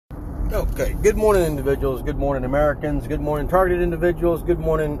Okay, good morning, individuals. Good morning, Americans. Good morning, targeted individuals. Good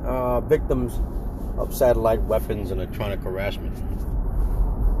morning, victims of satellite weapons and electronic harassment.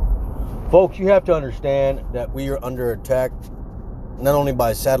 Folks, you have to understand that we are under attack not only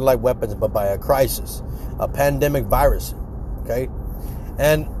by satellite weapons, but by a crisis, a pandemic virus, okay?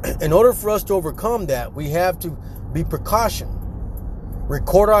 And in order for us to overcome that, we have to be precaution,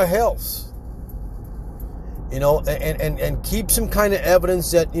 record our health, and keep some kind of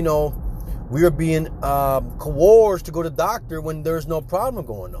evidence that, we are being coerced to go to the doctor when there's no problem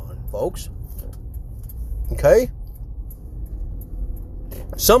going on, folks. Okay?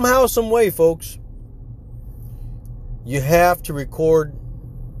 Somehow, some way, folks, you have to record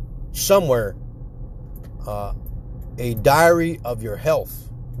somewhere a diary of your health.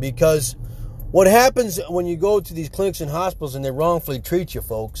 Because what happens when you go to these clinics and hospitals and they wrongfully treat you,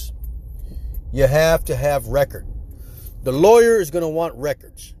 folks, you have to have record. The lawyer is going to want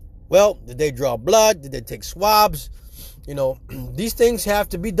records. Well, did they draw blood? Did they take swabs? These things have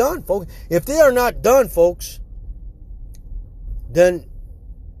to be done, folks. If they are not done, folks, then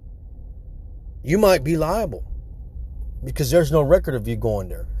you might be liable because there's no record of you going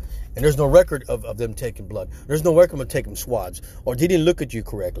there. And there's no record of them taking blood. There's no record of them taking swabs. Or they didn't look at you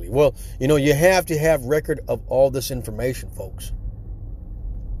correctly. Well, you have to have record of all this information, folks.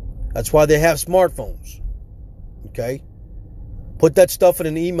 That's why they have smartphones. Okay? Put that stuff in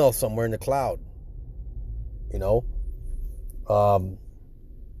an email somewhere in the cloud.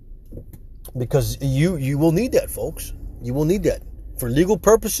 Because you will need that, folks. You will need that for legal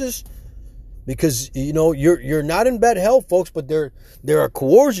purposes. Because you're not in bad health, folks, but they are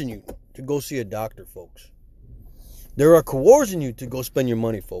coercing you to go see a doctor, folks. They are coercing you to go spend your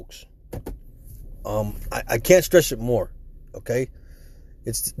money, folks. I can't stress it more. Okay.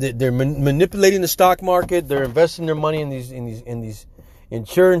 They're manipulating the stock market. They're investing their money in these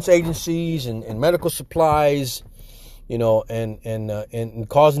insurance agencies and medical supplies, and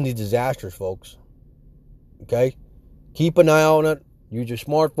causing these disasters, folks. Okay, keep an eye on it. Use your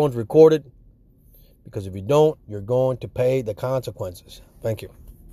smartphones, record it, because if you don't, you're going to pay the consequences. Thank you.